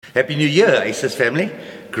Happy New Year, ACES family.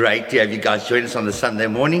 Great to have you guys join us on the Sunday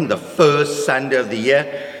morning, the first Sunday of the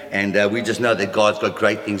year. And we just know that God's got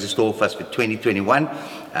great things in store for us for 2021.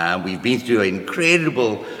 We've been through an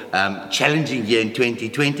incredible, challenging year in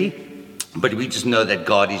 2020. But we just know that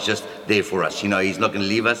God is just there for us. You know, He's not going to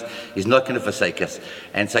leave us. He's not going to forsake us.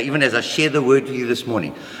 And so even as I share the word with you this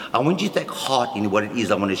morning, I want you to take heart in what it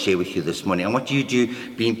is I want to share with you this morning. I want you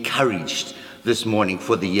to be encouraged this morning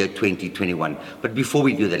for the year 2021. But before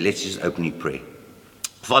we do that, let's just open in prayer.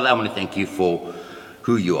 Father, I want to thank you for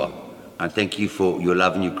who you are. I thank you for your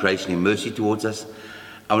love and your grace and your mercy towards us.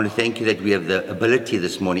 I want to thank you that we have the ability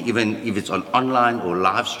this morning, even if it's on online or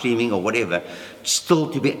live streaming or whatever,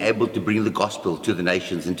 still to be able to bring the gospel to the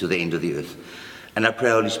nations and to the end of the earth. And I pray,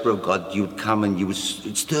 Holy Spirit of God, you would come and you would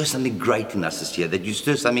stir something great in us this year, that you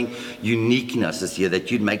stir something unique in us this year,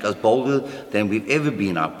 that you'd make us bolder than we've ever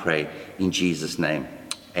been, I pray, in Jesus' name.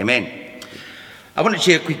 Amen. I want to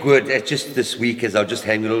share a quick word just this week as I was just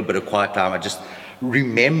having a little bit of quiet time. I just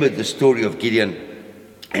remembered the story of Gideon.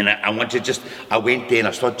 And I went there and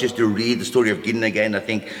I started just to read the story of Gideon again. I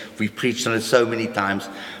think we've preached on it so many times.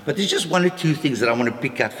 But there's just one or two things that I want to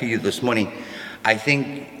pick out for you this morning. I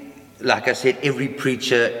think, like I said, every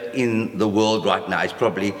preacher in the world right now is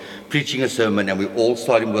probably preaching a sermon, and we're all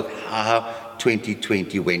starting with how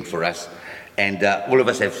 2020 went for us. And all of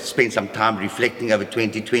us have spent some time reflecting over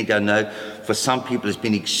 2020. I know for some people it's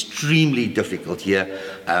been extremely difficult here,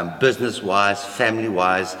 business-wise,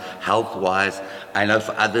 family-wise, health-wise. I know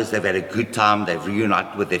for others they've had a good time. They've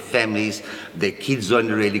reunited with their families. Their kids are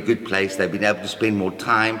in a really good place. They've been able to spend more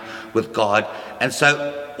time with God. And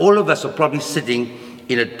so all of us are probably sitting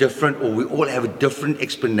in a different, or we all have a different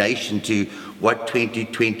explanation to what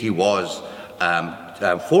 2020 was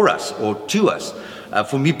for us or to us.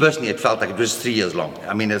 For me personally, it felt like it was 3 years long.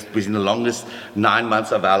 I mean, it was in the longest 9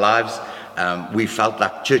 months of our lives. We felt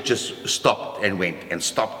like churches stopped and went and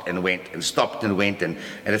stopped and went and stopped and went. And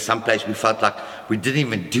at some place we felt like we didn't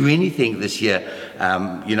even do anything this year.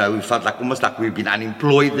 We felt like almost like we've been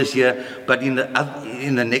unemployed this year. But in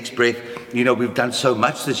the next breath, we've done so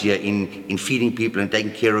much this year in feeding people and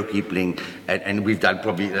taking care of people. And we've done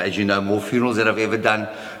probably, as you know, more funerals than I've ever done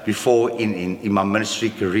before in my ministry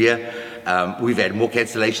career. We've had more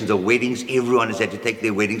cancellations of weddings. Everyone has had to take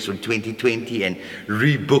their weddings from 2020 and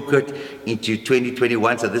rebook it into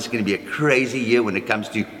 2021. So this is going to be a crazy year when it comes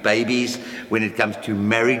to babies, when it comes to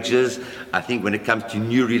marriages, I think when it comes to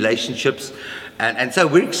new relationships. And so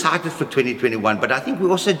we're excited for 2021. But I think we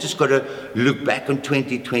also just got to look back on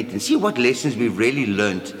 2020 and see what lessons we've really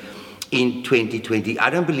learned in 2020.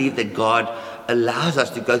 I don't believe that God allows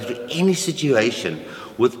us to go through any situation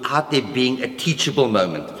without there being a teachable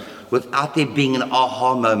moment, without there being an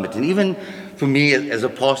aha moment. And even for me as a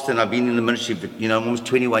pastor, and I've been in the ministry for almost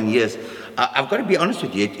 21 years, I've got to be honest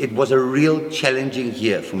with you, it was a real challenging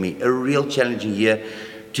year for me, a real challenging year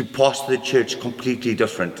to pastor the church completely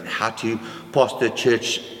different, how to pastor a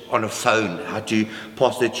church on a phone, how to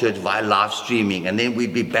pastor a church via live streaming, and then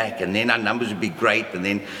we'd be back, and then our numbers would be great, and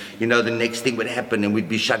then the next thing would happen and we'd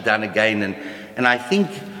be shut down again. And I think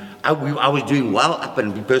I was doing well up,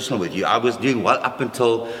 and to be personal with you, I was doing well up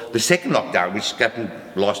until the second lockdown, which happened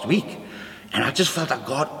last week. And I just felt like,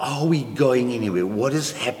 God, are we going anywhere? What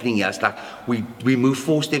is happening here? It's like we move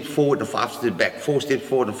 4 steps forward and 5 steps back, 4 steps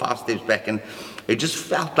forward and 5 steps back. And it just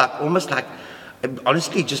felt like, almost like,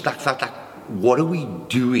 honestly, just like felt like, what are we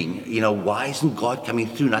doing? Why isn't God coming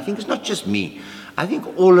through? And I think it's not just me. I think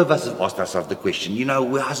all of us have asked ourselves the question,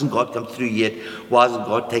 why hasn't God come through yet? Why hasn't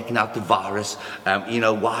God taken out the virus?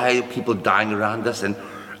 Why are people dying around us? And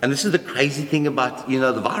this is the crazy thing about,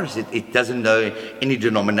 the virus. It doesn't know any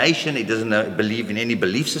denomination. It doesn't believe in any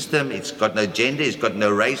belief system. It's got no gender. It's got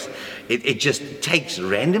no race. It just takes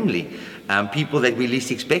randomly. People that we least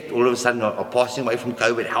expect all of a sudden are passing away from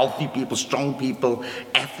COVID. Healthy people, strong people,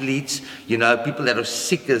 athletes, people that are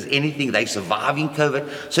sick as anything, they're surviving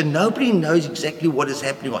COVID. So nobody knows exactly what is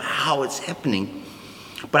happening or how it's happening.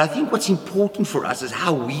 But I think what's important for us is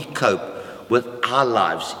how we cope with our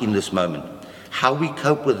lives in this moment, how we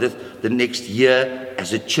cope with the next year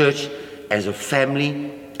as a church, as a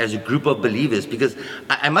family, as a group of believers. Because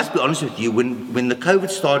I must be honest with you, when the COVID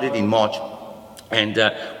started in March, and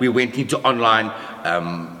we went into online,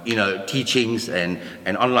 teachings and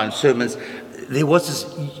online sermons, there was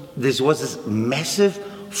this massive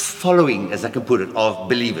following, as I can put it, of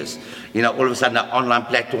believers. All of a sudden our online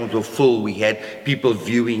platforms were full. We had people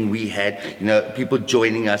viewing, we had, people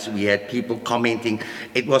joining us, we had people commenting.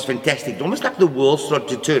 It was fantastic. Almost like the world started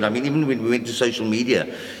to turn. I mean, even when we went to social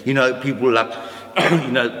media, people were like,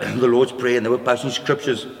 the Lord's Prayer, and they were posting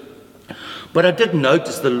scriptures But I did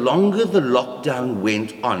notice the longer the lockdown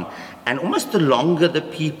went on, and almost the longer the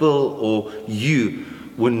people or you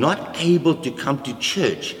were not able to come to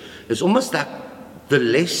church, it's almost like the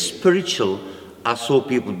less spiritual I saw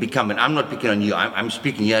people become. And I'm not picking on you, I'm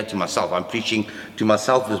speaking here to myself. I'm preaching to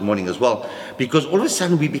myself this morning as well, because all of a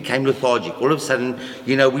sudden we became lethargic. All of a sudden,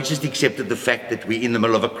 we just accepted the fact that we're in the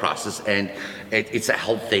middle of a crisis, and it's a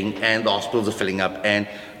health thing, and the hospitals are filling up, and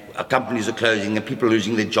companies are closing, and people are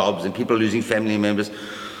losing their jobs, and people are losing family members.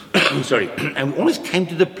 Sorry. And we almost came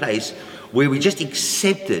to the place where we just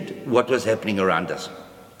accepted what was happening around us.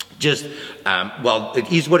 Just, well,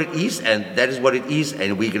 it is what it is, and that is what it is,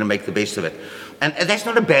 and we're going to make the best of it. And that's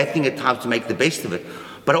not a bad thing at times, to make the best of it.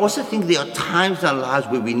 But I also think there are times in our lives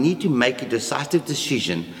where we need to make a decisive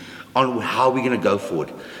decision on how we're going to go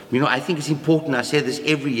forward. I think it's important, I say this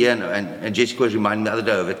every year, and Jessica was reminding me the other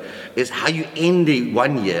day of it, is how you end the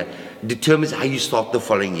one year determines how you start the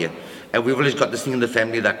following year. And we've always got this thing in the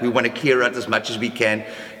family that we want to clear out as much as we can,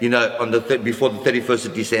 on before the 31st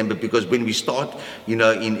of December, because when we start,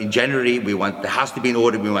 in January, we want the house to be in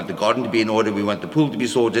order, we want the garden to be in order, we want the pool to be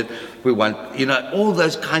sorted, we want, all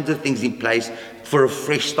those kinds of things in place for a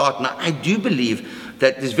fresh start. Now, I do believe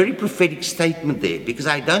that there's a very prophetic statement there, because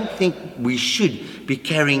I don't think we should be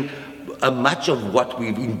carrying much of what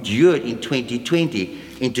we've endured in 2020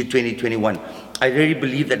 into 2021. I really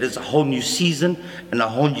believe that there's a whole new season and a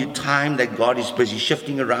whole new time that God is busy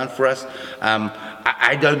shifting around for us.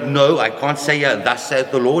 I don't know. I can't say, thus saith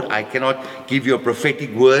the Lord. I cannot give you a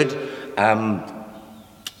prophetic word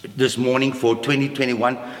this morning for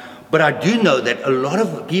 2021. But I do know that a lot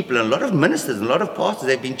of people, a lot of ministers, a lot of pastors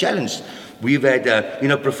have been challenged. We've had,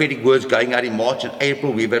 prophetic words going out in March and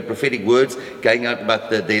April. We've had prophetic words going out about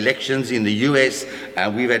the elections in the US.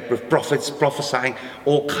 We've had prophets prophesying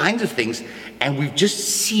all kinds of things. And we've just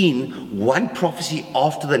seen one prophecy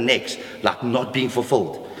after the next, like not being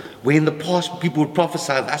fulfilled. Where in the past, people would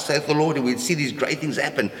prophesy, thus saith the Lord, and we'd see these great things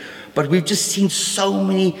happen. But we've just seen so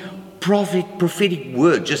many prophetic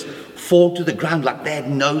words just fall to the ground like they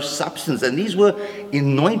had no substance. And these were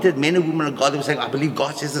anointed men and women of God that were saying, I believe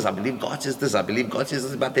God says this, I believe God says this, I believe God says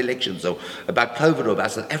this about the elections, or about COVID, or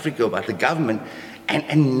about South Africa, or about the government.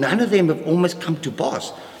 And none of them have almost come to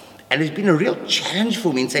pass. And it's been a real challenge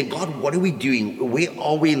for me in saying, God, what are we doing? Where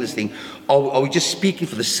are we in this thing? Are we just speaking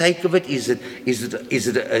for the sake of it? Is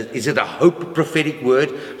it a hope prophetic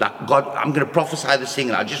word? Like, God, I'm going to prophesy this thing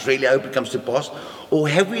and I just really hope it comes to pass. Or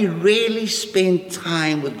have we really spent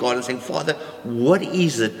time with God and saying, Father, what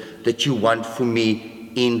is it that you want for me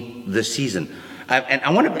in this season? And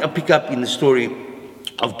I want to pick up in the story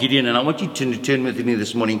of Gideon, and I want you to turn with me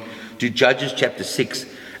this morning to Judges chapter 6.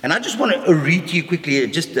 And I just want to read to you quickly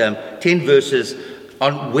just 10 verses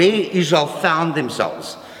on where Israel found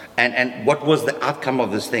themselves and what was the outcome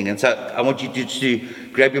of this thing. And so I want you to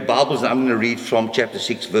grab your Bibles, and I'm going to read from chapter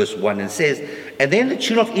 6, verse 1. And it says, And then the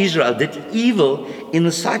children of Israel did evil in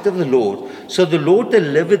the sight of the Lord. So the Lord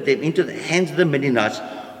delivered them into the hands of the Midianites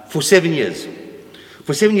for 7 years.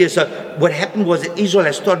 For 7 years. So what happened was that Israel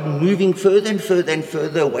has started moving further and further and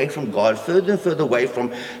further away from God, further and further away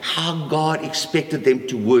from how God expected them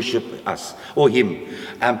to worship us or Him.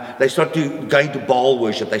 They started going to Baal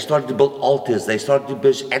worship. They started to build altars. They started to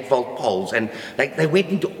build asphalt poles. And they went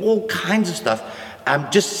into all kinds of stuff,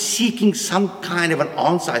 just seeking some kind of an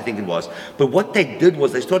answer, I think it was. But what they did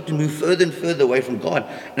was they started to move further and further away from God.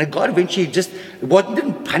 And God eventually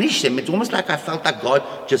didn't punish them. It's almost like I felt like God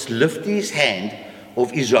just lifted His hand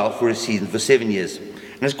of Israel for a season, for 7 years.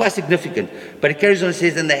 And it's quite significant. But it carries on, it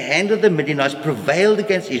says, And the hand of the Midianites prevailed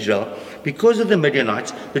against Israel. Because of the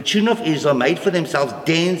Midianites, the children of Israel made for themselves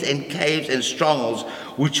dens and caves and strongholds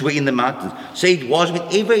which were in the mountains. So it was,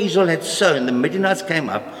 whenever Israel had sown, the Midianites came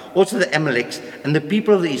up, also the Amaleks and the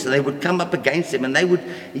people of the east, and they would come up against them, and they would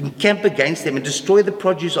encamp against them and destroy the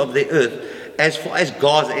produce of their earth as far as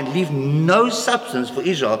Gaza, and leave no substance for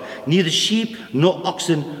Israel, neither sheep, nor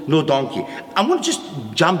oxen, nor donkey. I want to just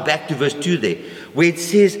jump back to verse 2 there, where it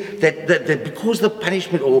says that because of the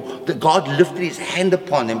punishment, or that God lifted His hand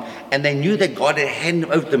upon them, and they knew that God had handed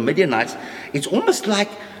them over to the Midianites, it's almost like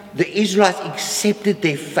the Israelites accepted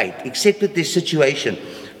their fate, accepted their situation.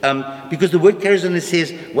 Because the word carries on and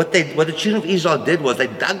says, what the children of Israel did was they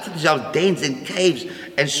dug for themselves dens and caves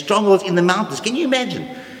and strongholds in the mountains. Can you imagine?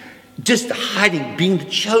 Just hiding, being the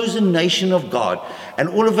chosen nation of God, and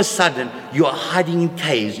all of a sudden you are hiding in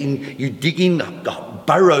caves, you're digging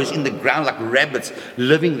burrows in the ground like rabbits,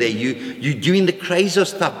 living there. You're doing the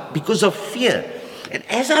craziest stuff because of fear. And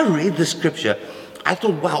as I read the scripture, I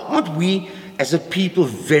thought, wow, aren't we as a people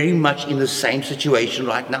very much in the same situation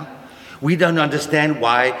right now? We don't understand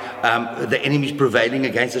why the enemy is prevailing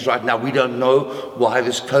against us right now. We don't know why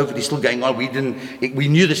this COVID is still going on. We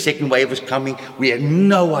knew the second wave was coming. We had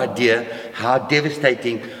no idea how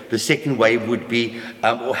devastating the second wave would be,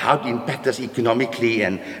 or how it impact us economically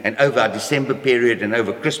and over our December period and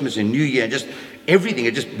over Christmas and New Year and just everything.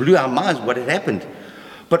 It just blew our minds what had happened.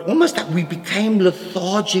 But almost like we became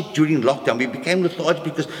lethargic during lockdown. We became lethargic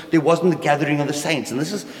because there wasn't the gathering of the saints. And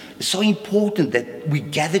this is so important that we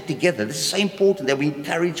gather together. This is so important that we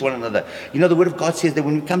encourage one another. You know, the Word of God says that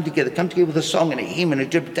when we come together with a song and a hymn and an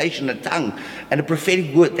interpretation and a tongue and a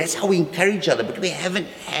prophetic word. That's how we encourage each other. But we haven't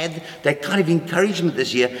had that kind of encouragement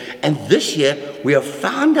this year. And this year, we have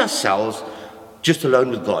found ourselves just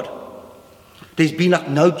alone with God. There's been like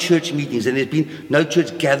no church meetings and there's been no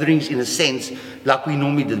church gatherings in a sense like we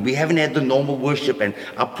normally did. We haven't had the normal worship and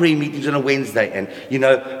our prayer meetings on a Wednesday and,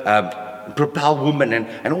 Propel Women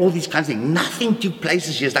and all these kinds of things. Nothing took place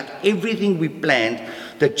this year. It's like everything we planned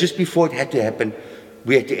that just before it had to happen,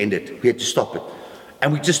 we had to end it. We had to stop it.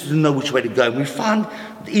 And we just didn't know which way to go. And we found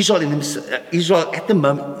Israel at the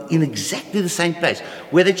moment in exactly the same place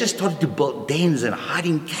where they just started to build dens and hide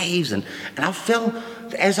in caves. And I felt,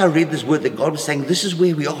 as I read this word, that God was saying, this is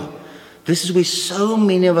where we are. This is where so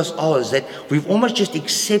many of us are, is that we've almost just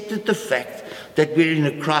accepted the fact that we're in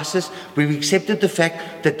a crisis. We've accepted the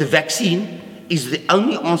fact that the vaccine is the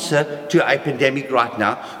only answer to a pandemic right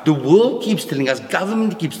now. The world keeps telling us,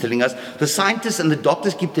 government keeps telling us, the scientists and the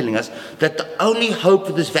doctors keep telling us that the only hope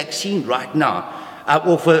for this vaccine right now,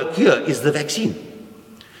 or for a cure, is the vaccine.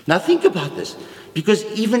 Now think about this, because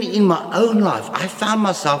even in my own life, I found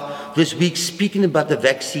myself this week speaking about the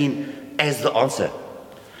vaccine as the answer.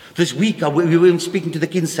 This week, we were speaking to the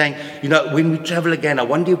kids saying, when we travel again, I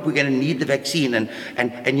wonder if we're going to need the vaccine.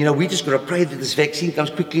 And we just got to pray that this vaccine comes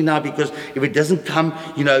quickly now, because if it doesn't come,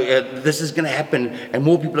 this is going to happen and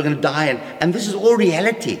more people are going to die. And this is all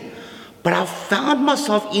reality. But I found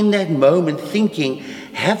myself in that moment thinking,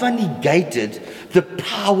 have I negated the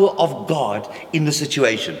power of God in the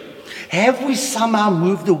situation? Have we somehow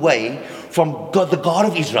moved away from God, the God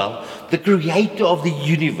of Israel, the creator of the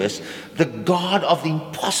universe, the God of the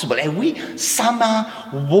impossible? And we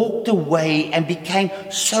somehow walked away and became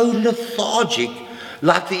so lethargic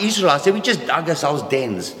like the Israelites that we just dug ourselves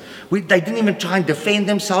dens. They didn't even try and defend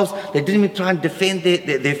themselves. They didn't even try and defend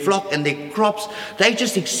their flock and their crops. They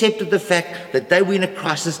just accepted the fact that they were in a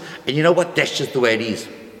crisis, and you know what? That's just the way it is.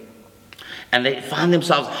 And they found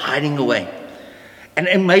themselves hiding away. And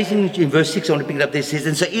amazingly, in verse 6, I want to pick it up there, it says,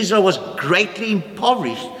 and so Israel was greatly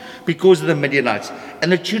impoverished because of the Midianites.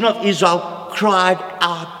 And the children of Israel cried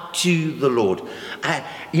out to the Lord.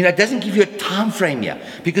 It doesn't give you a time frame here,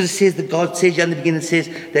 because it says that God says in the beginning, it says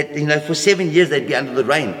that, for 7 years they'd be under the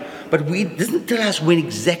rain. But it doesn't tell us when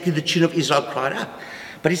exactly the children of Israel cried out.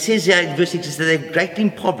 But it says here in verse 6, it says they were greatly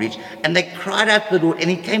impoverished, and they cried out to the Lord. And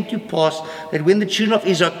it came to pass that when the children of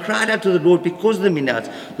Israel cried out to the Lord because of the Midianites,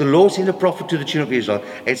 the Lord sent a prophet to the children of Israel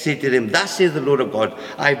and said to them, thus says the Lord of God,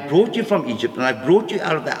 I brought you from Egypt, and I brought you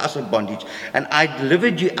out of the house of bondage, and I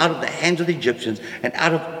delivered you out of the hands of the Egyptians, and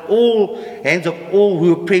out of all hands of all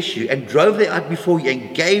who oppressed you, and drove them out before you,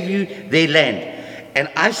 and gave you their land. And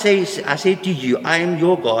I say to you, I am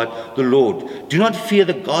your God, the Lord. Do not fear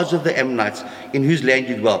the gods of the Ammonites, in whose land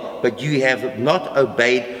you dwell, but you have not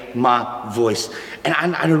obeyed my voice. And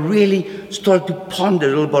I really started to ponder a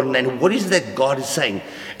little bit on that. And what is that God is saying?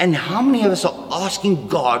 And how many of us are asking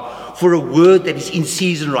God for a word that is in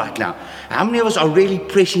season right now? How many of us are really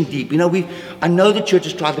pressing deep? I know the church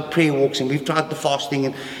has tried the prayer walks and we've tried the fasting,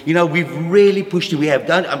 and we've really pushed it. We have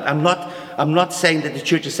done. I'm not saying that the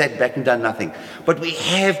church has sat back and done nothing, but we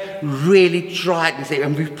have really tried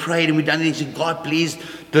and we've prayed and we've done things. God, please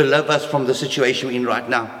deliver us from the situation we're in right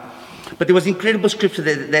now. But there was incredible scripture,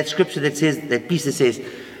 that scripture that says, that piece that says,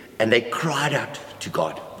 and they cried out to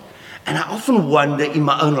God. And I often wonder in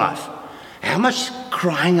my own life, how much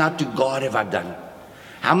crying out to God have I done?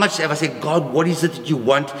 How much have I said, God, what is it that you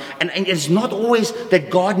want? And it's not always that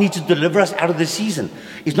God needs to deliver us out of the season.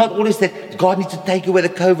 It's not always that God needs to take away the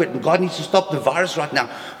COVID and God needs to stop the virus right now.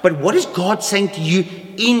 But what is God saying to you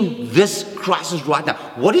in this crisis right now?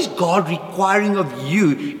 What is God requiring of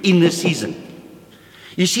you in this season?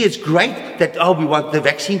 You see, it's great that, we want the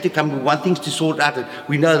vaccine to come, we want things to sort out, and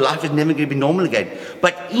we know life is never going to be normal again.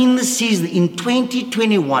 But in the season, in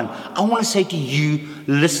 2021, I want to say to you,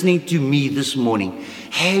 listening to me this morning,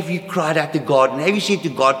 have you cried out to God, and have you said to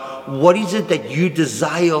God, what is it that you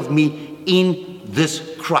desire of me in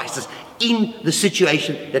this crisis, in the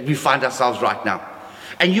situation that we find ourselves right now?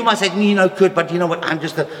 And you might say, Kurt, but you know what? I'm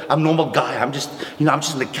a normal guy. I'm just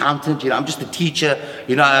an accountant. I'm just a teacher.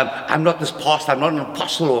 I'm not this pastor. I'm not an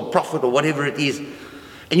apostle or a prophet or whatever it is.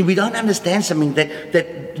 And we don't understand something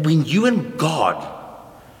that when you and God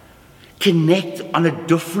connect on a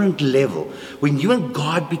different level, when you and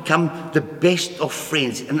God become the best of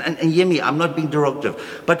friends, and hear me, I'm not being derogative,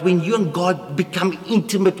 but when you and God become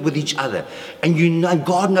intimate with each other, and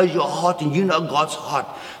God knows your heart and you know God's heart,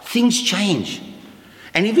 things change.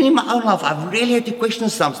 And even in my own life, I've really had to question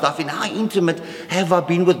some stuff in how intimate have I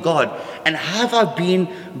been with God, and have I been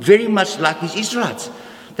very much like these Israelites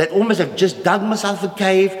that almost have just dug myself a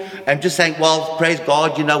cave and just saying, well, praise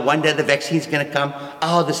God, one day the vaccine's going to come.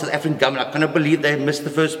 Oh, the South African government, I cannot believe they missed the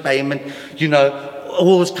first payment,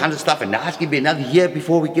 all this kind of stuff. And now it's going to be another year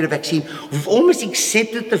before we get a vaccine. We've almost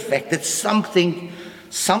accepted the fact that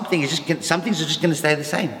something's just going to stay the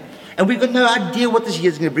same. And we've got no idea what this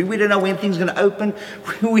year's going to bring. We don't know when things are going to open.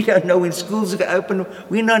 We don't know when schools are going to open.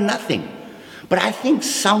 We know nothing. But I think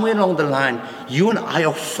somewhere along the line, you and I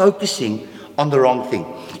are focusing on the wrong thing.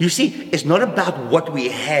 You see, it's not about what we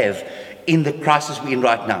have in the crisis we're in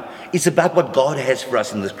right now. It's about what God has for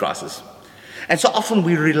us in this crisis. And so often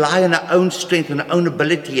we rely on our own strength and our own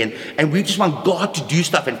ability, and we just want God to do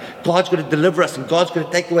stuff, and God's going to deliver us, and God's going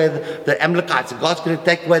to take away the Amalekites, and God's going to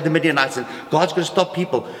take away the Midianites, and God's going to stop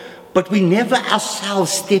people. But we never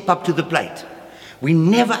ourselves step up to the plate. We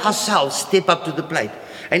never ourselves step up to the plate.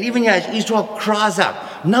 And even as Israel cries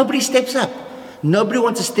out, nobody steps up. Nobody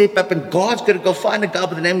wants to step up, and God's going to go find a guy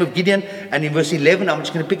by the name of Gideon. And in verse 11, I'm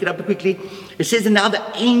just going to pick it up quickly. It says, and now the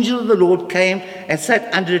angel of the Lord came and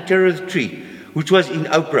sat under the terebinth tree, which was in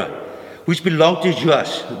Ophrah, which belonged to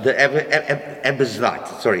Joash, the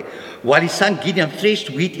Abiezrite, while his son Gideon threshed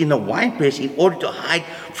wheat in a winepress in order to hide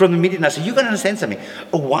from the Midianites. So you've got to understand something.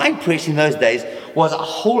 A winepress in those days was a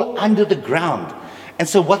hole under the ground. And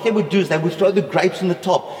so what they would do is they would throw the grapes on the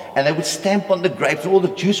top, and they would stamp on the grapes, and all the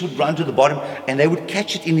juice would run to the bottom, and they would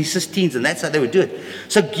catch it in his cisterns, and that's how they would do it.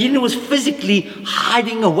 So Gideon was physically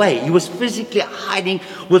hiding away. He was physically hiding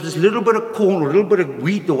with this little bit of corn or a little bit of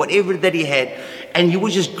wheat or whatever that he had, and he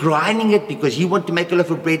was just grinding it because he wanted to make a loaf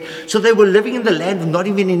of bread. So they were living in the land with not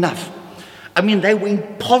even enough. I mean, they were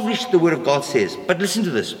impoverished, the word of God says. But listen to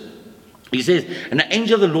this. He says, and the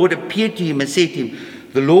angel of the Lord appeared to him and said to him,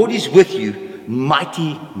 the Lord is with you,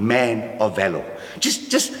 mighty man of valor.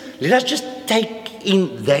 Just let us just take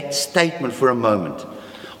in that statement for a moment.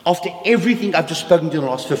 After everything I've just spoken to in the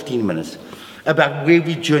last 15 minutes about where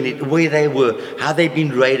we journeyed, where they were, how they've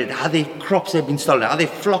been raided, how their crops had been stolen, how their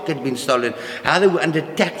flock had been stolen, how they were under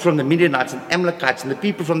attack from the Midianites and Amalekites and the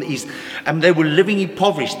people from the east, and they were living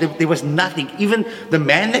impoverished. There was nothing. Even the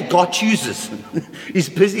man that God chooses is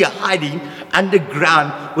busy hiding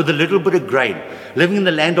underground with a little bit of grain, living in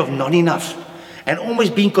the land of not enough, and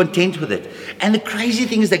almost being content with it. And the crazy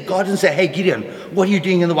thing is that God doesn't say, hey, Gideon, what are you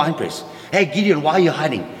doing in the winepress? Hey, Gideon, why are you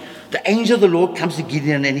hiding? The angel of the Lord comes to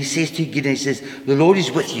Gideon, and he says to Gideon, he says, the Lord is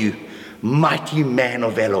with you, mighty man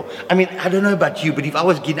of valor. I mean, I don't know about you, but if I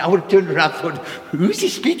was Gideon, I would have turned around and thought, who's he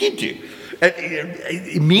speaking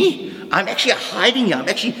to? Me? I'm actually hiding here.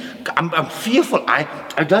 I'm fearful.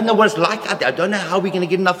 I don't know what it's like out there. I don't know how we're going to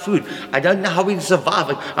get enough food. I don't know how we're going to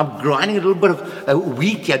survive. I'm grinding a little bit of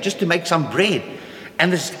wheat here just to make some bread.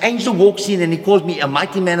 And this angel walks in and he calls me a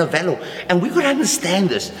mighty man of valor. And we've got to understand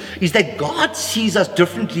this, is that God sees us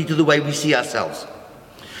differently to the way we see ourselves.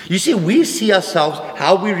 You see, we see ourselves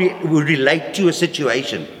how we relate to a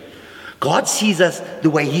situation. God sees us the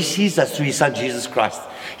way he sees us through his son, Jesus Christ.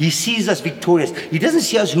 He sees us victorious. He doesn't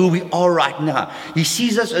see us who we are right now. He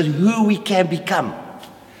sees us as who we can become.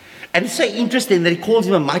 And it's so interesting that he calls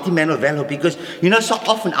him a mighty man of valor because, so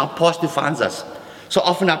often our past defines us. So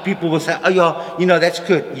often our people will say, oh yeah, that's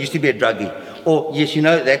Kurt, he used to be a druggie. Or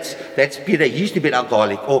yes, that's Peter, he used to be an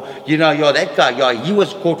alcoholic. Or, yeah, that guy, yeah, he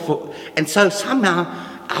was caught for... And so somehow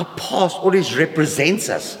our past always represents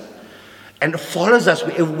us and follows us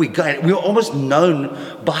wherever we go. And we're almost known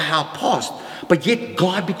by our past. But yet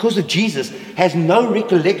God, because of Jesus, has no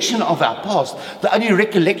recollection of our past. The only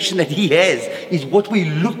recollection that he has is what we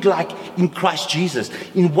look like in Christ Jesus,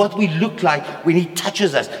 in what we look like when he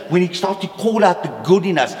touches us, when he starts to call out the good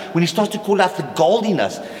in us, when he starts to call out the gold in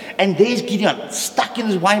us. And there's Gideon stuck in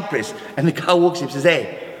his winepress, and the guy walks in and says,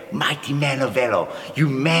 hey, mighty man of valor, you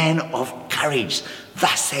man of courage,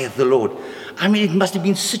 thus saith the Lord. I mean, it must have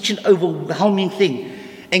been such an overwhelming thing.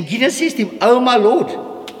 And Gideon says to him, oh my Lord,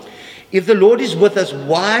 if the Lord is with us,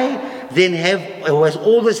 why then has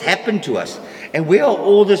all this happened to us? And where are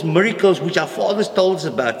all these miracles which our fathers told us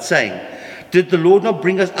about, saying, did the Lord not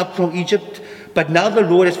bring us up from Egypt? But now the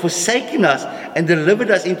Lord has forsaken us and delivered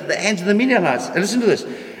us into the hands of the Midianites. And listen to this.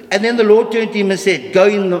 And then the Lord turned to him and said, go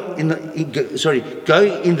in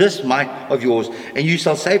this might of yours, and you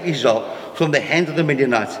shall save Israel from the hands of the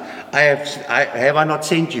Midianites. Have I not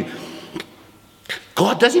sent you?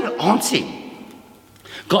 God doesn't even answer him.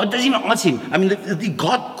 God doesn't even answer him. I mean,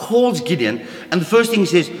 God calls Gideon, and the first thing he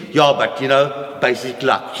says, yeah, but, basic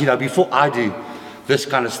luck. Before I do this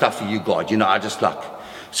kind of stuff for you, God, I just luck.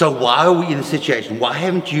 So why are we in a situation? Why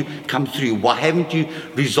haven't you come through? Why haven't you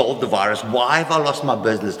resolved the virus? Why have I lost my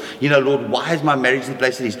business? Lord, why is my marriage in the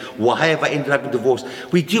place it is? Why have I ended up in divorce?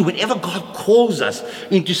 We do. Whenever God calls us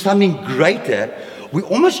into something greater, we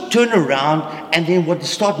almost turn around and then want to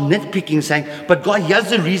start nitpicking, saying, but God, here's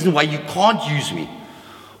the reason why you can't use me.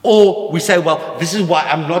 Or we say, well, this is why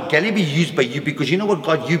I'm not going to be used by you, because you know what,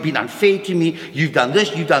 God, you've been unfair to me. You've done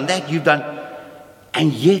this, you've done that,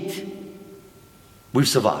 and yet we've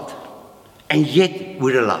survived. And yet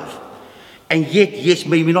we're alive. And yet, yes,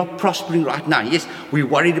 maybe we're not prospering right now. Yes, we're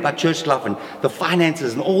worried about church life and the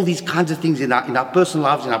finances and all these kinds of things in our personal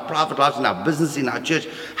lives, in our private lives, in our business, in our church.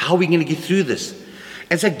 How are we going to get through this?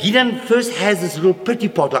 And so Gideon first has this little pretty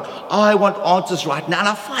part, like, I want answers right now. And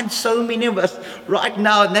I find so many of us right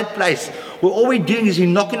now in that place where all we're doing is we're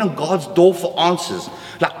knocking on God's door for answers.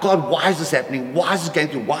 Like, God, why is this happening? Why is this going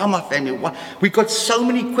through? Why my family? Why? We've got so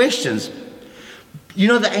many questions.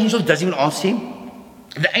 The angel doesn't even answer him.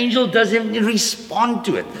 The angel doesn't even respond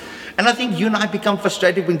to it. And I think you and I become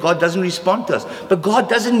frustrated when God doesn't respond to us. But God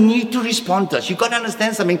doesn't need to respond to us. You've got to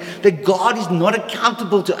understand something, that God is not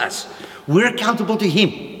accountable to us. We're accountable to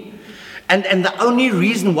him. And the only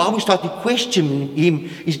reason why we start to question him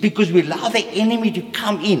is because we allow the enemy to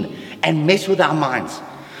come in and mess with our minds.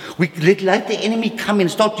 We let the enemy come in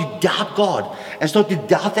and start to doubt God, and start to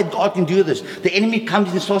doubt that God can do this. The enemy comes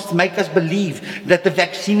in and starts to make us believe that the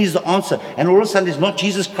vaccine is the answer. And all of a sudden, it's not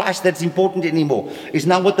Jesus Christ that's important anymore. It's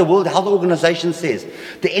now what the World Health Organization says.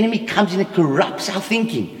 The enemy comes in and corrupts our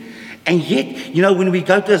thinking. And yet, when we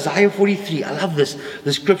go to Isaiah 43, I love this,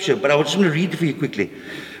 the scripture, but I just want to read it for you quickly.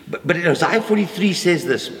 But in Isaiah 43 says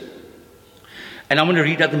this, and I'm going to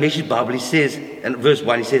read out the Message Bible. He says, in verse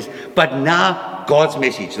 1, he says, but now God's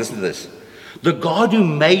message, listen to this. The God who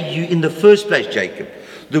made you in the first place, Jacob,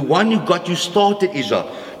 the one who got you started,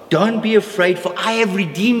 Israel, don't be afraid, for I have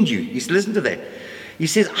redeemed you. Listen to that. He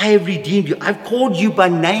says, I have redeemed you. I've called you by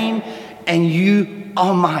name, and you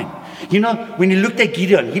are mine. When he looked at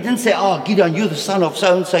Gideon, he didn't say, oh, Gideon, you're the son of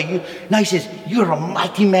so-and-so. No, he says, you're a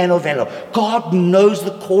mighty man of valor. God knows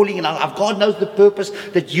the calling in our life. God knows the purpose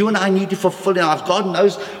that you and I need to fulfill in our lives. God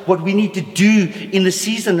knows what we need to do in the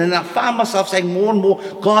season. And I find myself saying more and more,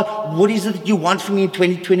 God, what is it that you want from me in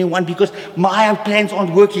 2021? Because my plans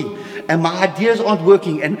aren't working, and my ideas aren't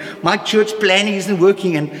working, and my church planning isn't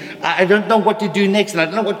working, and I don't know what to do next, and I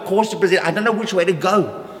don't know what course to present. I don't know which way to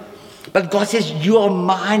go. But God says, you are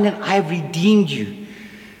mine and I have redeemed you.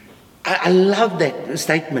 I love that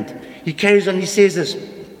statement. He carries on, he says this,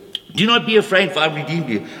 do not be afraid, for I have redeemed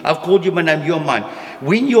you. I've called you by name, you are mine.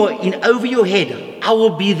 When you're in over your head, I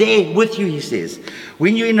will be there with you, he says.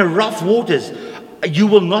 When you're in the rough waters, you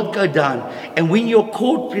will not go down. And when you're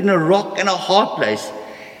caught in a rock and a hard place,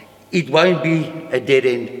 it won't be a dead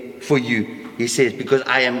end for you, he says, because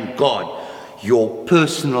I am God, your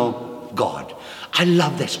personal God. I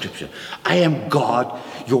love that scripture. I am God,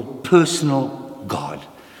 your personal God.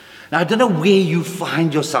 Now, I don't know where you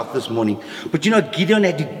find yourself this morning, but Gideon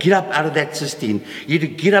had to get up out of that cistern. He had to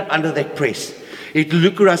get up under that press. He had to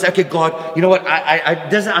look around and say, okay, God, you know what?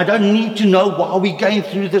 I don't need to know why we're going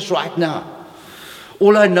through this right now.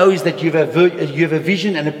 All I know is that you have a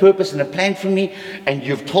vision and a purpose and a plan for me, and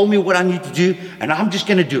you've told me what I need to do, and I'm just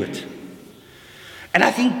going to do it. And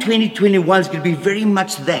I think 2021 is going to be very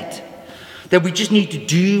much that we just need to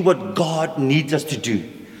do what God needs us to do.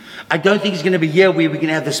 I don't think it's going to be a year where we're going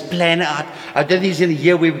to have this plan out. I don't think it's going to be a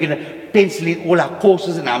year where we're going to pencil in all our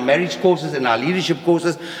courses and our marriage courses and our leadership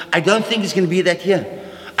courses. I don't think it's going to be that year.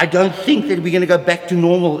 I don't think that we're going to go back to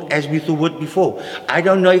normal as we thought before. I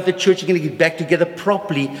don't know if the church is going to get back together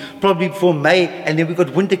properly, probably before May, and then we've got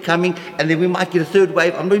winter coming, and then we might get a third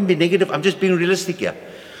wave. I'm not being negative, I'm just being realistic here.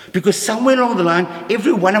 Because somewhere along the line,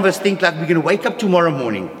 every one of us think like we're going to wake up tomorrow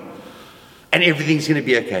morning and everything's going to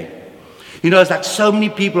be okay. It's like so many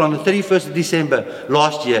people on the 31st of December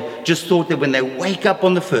last year just thought that when they wake up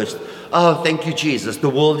on the 1st, oh, thank you, Jesus, the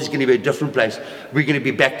world is going to be a different place. We're going to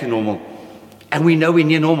be back to normal. And we know we're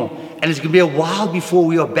near normal. And it's going to be a while before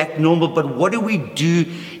we are back to normal. But what do we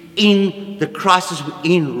do in the crisis we're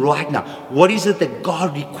in right now. What is it that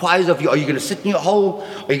God requires of you? Are you going to sit in your hole?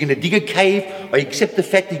 Are you going to dig a cave? Are you accept the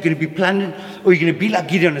fact that you're going to be plundered? Or are you going to be like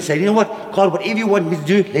Gideon and say, you know what, God, whatever you want me to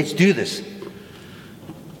do, let's do this.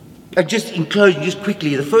 And just in closing, just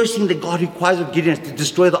quickly, the first thing that God requires of Gideon is to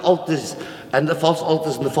destroy the altars and the false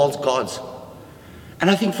altars and the false gods. And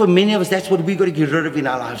I think for many of us, that's what we've got to get rid of in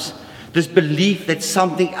our lives. This belief that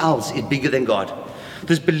something else is bigger than God.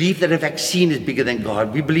 This belief that a vaccine is bigger than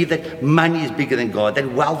God. We believe that money is bigger than God,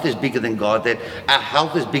 that wealth is bigger than God, that our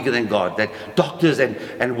health is bigger than God, that doctors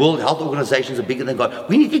and World Health Organizations are bigger than God.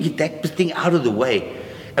 We need to get that thing out of the way.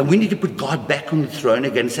 And we need to put God back on the throne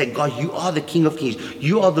again and say, God, you are the King of Kings.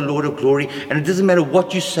 You are the Lord of glory. And it doesn't matter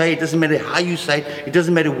what you say. It doesn't matter how you say it. It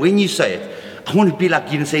doesn't matter when you say it. I want to be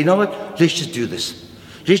like you and say, you know what? Let's just do this.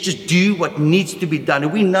 Let's just do what needs to be done.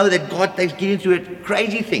 And we know that God takes Gideon through a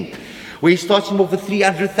crazy thing where he starts him off with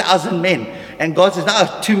 300,000 men. And God says,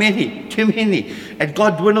 no, too many. And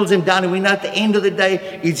God dwindles him down. And we know at the end of the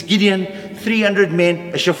day, it's Gideon, 300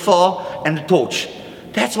 men, a shofar, and a torch.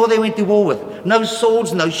 That's all they went to war with. No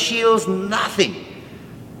swords, no shields, nothing.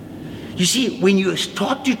 You see, when you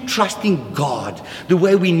start to trust in God the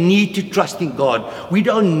way we need to trust in God, we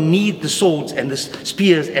don't need the swords and the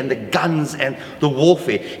spears and the guns and the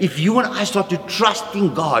warfare. If you and I start to trust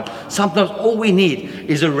in God, sometimes all we need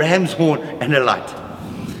is a ram's horn and a light.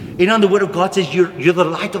 You know, the Word of God says you're the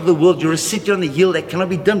light of the world. You're a city on the hill that cannot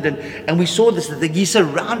be dimmed. And we saw this, that he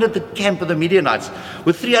surrounded the camp of the Midianites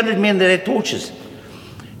with 300 men that had torches.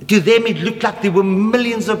 To them, it looked like there were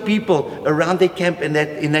millions of people around their camp in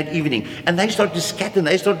that evening. And they started to scatter and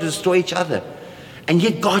they started to destroy each other. And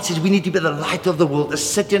yet God says we need to be the light of the world, a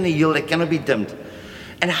city on a hill that cannot be dimmed.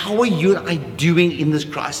 And how are you and I doing in this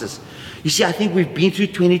crisis? You see, I think we've been through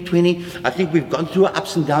 2020. I think we've gone through our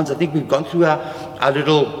ups and downs. I think we've gone through our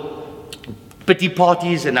little pity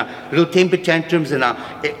parties and our little temper tantrums and our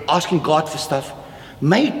asking God for stuff.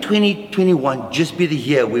 May 2021 just be the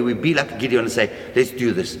year where we be like Gideon and say, let's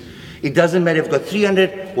do this. It doesn't matter if I've got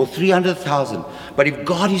 300 or 300,000, but if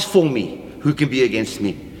God is for me, who can be against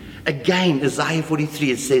me? Again, Isaiah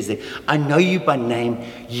 43, it says that, I know you by name,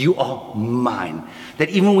 you are mine. That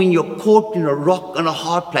even when you're caught in a rock and a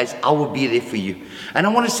hard place, I will be there for you. And I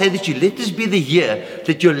want to say that let this be the year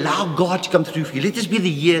that you allow God to come through for you. Let this be the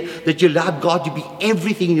year that you allow God to be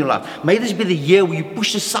everything in your life. May this be the year where you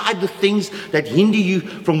push aside the things that hinder you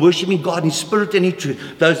from worshiping God in spirit and in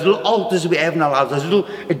truth. Those little altars we have in our lives, those little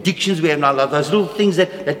addictions we have in our lives, those little things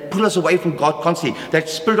that pull us away from God constantly, that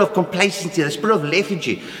spirit of complacency, that spirit of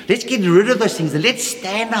lethargy. Let's get rid of those things and let's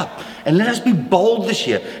stand up and let us be bold this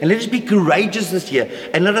year and let us be courageous this year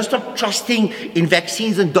and let us stop trusting in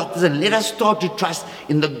vaccines and doctors and let us start to trust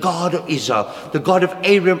in the God of Israel, the God of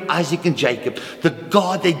Abraham, Isaac and Jacob, the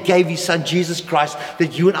God that gave his son Jesus Christ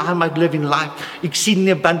that you and I might live in life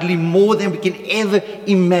exceedingly abundantly more than we can ever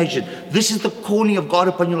imagine. This is the calling of God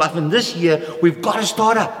upon your life, and this year we've got to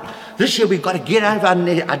start up. This year we've got to get out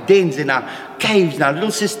of our dens, in our caves, in our little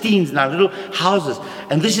cistines, in our little houses.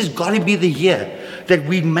 And this has got to be the year that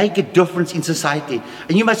we make a difference in society.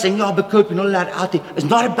 And you might say, no, but Kurt, we're not allowed out there. It's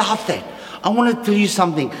not about that. I want to tell you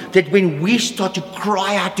something, that when we start to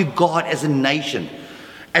cry out to God as a nation,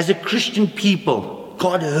 as a Christian people,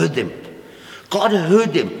 God heard them. God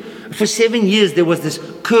heard them. For 7 years, there was this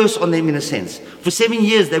curse on them in a sense. For 7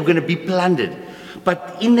 years, they were going to be plundered.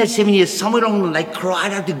 But in that 7 years, somewhere along the line, they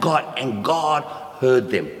cried out to God, and God heard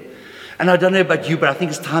them. And I don't know about you, but I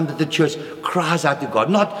think it's time that the church cries out to God.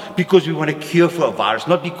 Not because we want a cure for a virus,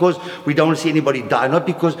 not because we don't want to see anybody die, not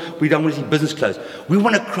because we don't want to see business closed. We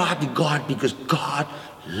want to cry out to God because God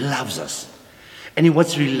loves us. And he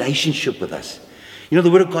wants a relationship with us. You know,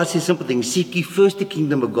 the Word of God says simple things. Seek ye first the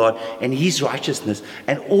kingdom of God and his righteousness,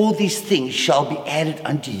 and all these things shall be added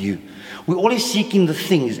unto you. We're always seeking the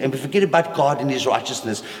things, and we forget about God and his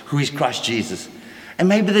righteousness, who is Christ Jesus. And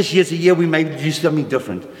maybe this year's a year we maybe do something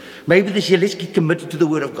different. Maybe this year, let's get committed to the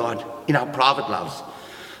Word of God in our private lives.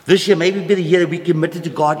 This year, maybe be the year that we committed to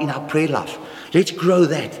God in our prayer life. Let's grow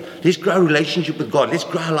that. Let's grow our relationship with God. Let's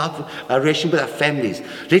grow our relationship with our families.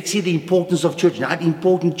 Let's see the importance of church and how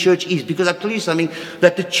important church is. Because I'll tell you something,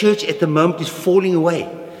 that the church at the moment is falling away.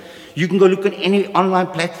 You can go look at any online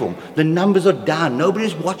platform. The numbers are down.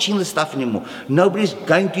 Nobody's watching the stuff anymore. Nobody's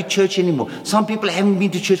going to church anymore. Some people haven't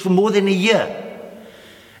been to church for more than a year.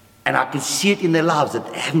 And I can see it in their lives that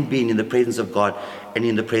they haven't been in the presence of God and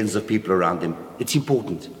in the presence of people around them. It's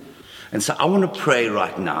important. And so I want to pray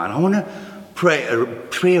right now. And I want to pray a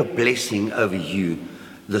prayer of blessing over you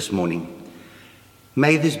this morning.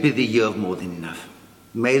 May this be the year of more than enough.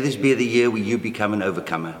 May this be the year where you become an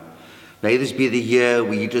overcomer. May this be the year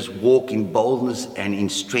where you just walk in boldness and in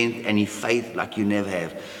strength and in faith like you never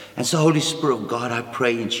have. And so, Holy Spirit of God, I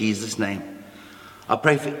pray in Jesus' name. I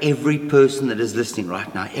pray for every person that is listening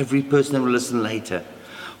right now, every person that will listen later.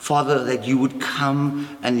 Father, that you would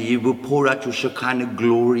come and you will pour out your Shekinah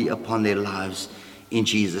glory upon their lives in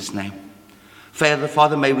Jesus' name.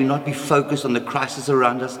 Father, may we not be focused on the crisis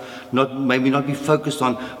around us. May we not be focused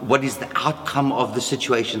on what is the outcome of the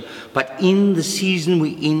situation. But in the season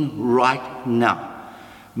we're in right now,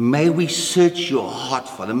 may we search your heart,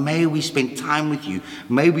 Father. May we spend time with you.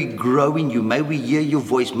 May we grow in you. May we hear your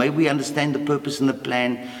voice. May we understand the purpose and the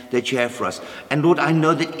plan that you have for us. And Lord, I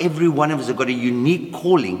know that every one of us has got a unique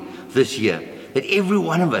calling this year. That every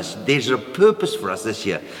one of us, there's a purpose for us this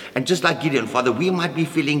year. And just like Gideon, Father, we might be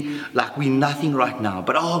feeling like we're nothing right now.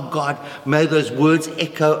 But oh God, may those words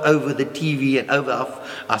echo over the TV and over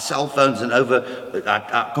our cell phones and over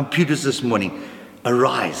our computers this morning.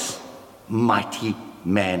 Arise, mighty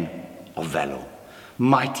man of valor.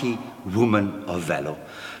 Mighty woman of valor.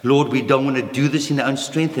 Lord, we don't want to do this in our own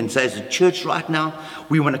strength. And so as a church right now,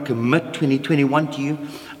 we want to commit 2021 to you.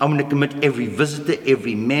 I want to commit every visitor,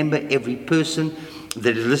 every member, every person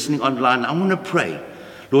that is listening online. I want to pray,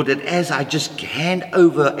 Lord, that as I just hand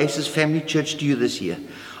over Aces Family Church to you this year,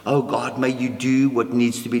 oh God, may you do what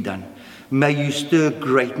needs to be done. May you stir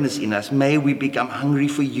greatness in us. May we become hungry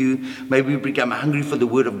for you. May we become hungry for the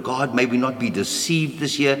word of God. May we not be deceived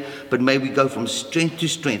this year, but may we go from strength to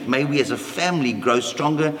strength. May we as a family grow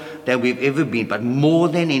stronger than we've ever been. But more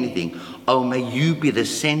than anything, oh, may you be the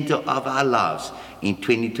center of our lives in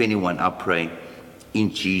 2021. I pray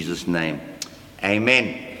in Jesus' name.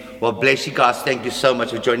 Amen. Well, bless you guys. Thank you so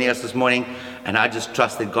much for joining us this morning. And I just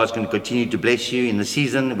trust that God's going to continue to bless you in the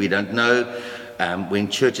season. We don't know when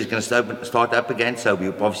church is going to start up again, so we're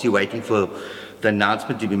obviously waiting for the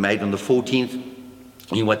announcement to be made on the 14th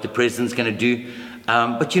and what the president's going to do.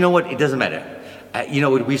 But you know what? It doesn't matter. You know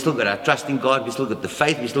what? We still got our trust in God. We still got the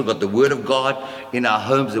faith. We still got the word of God in our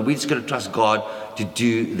homes, and we just got to trust God to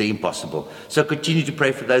do the impossible. So continue to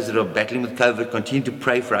pray for those that are battling with COVID. Continue to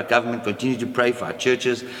pray for our government. Continue to pray for our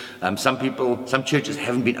churches. Some churches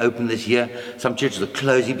haven't been open this year. Some churches are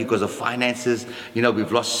closing because of finances. You know,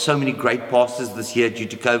 we've lost so many great pastors this year due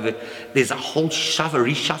to COVID. There's a whole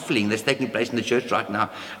reshuffling that's taking place in the church right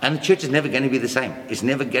now, and the church is never going to be the same. It's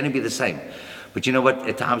never going to be the same. But you know what?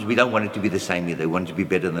 At times we don't want it to be the same either. We want it to be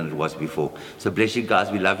better than it was before. So bless you guys.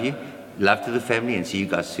 We love you. Love to the family, and see you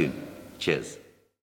guys soon. Cheers.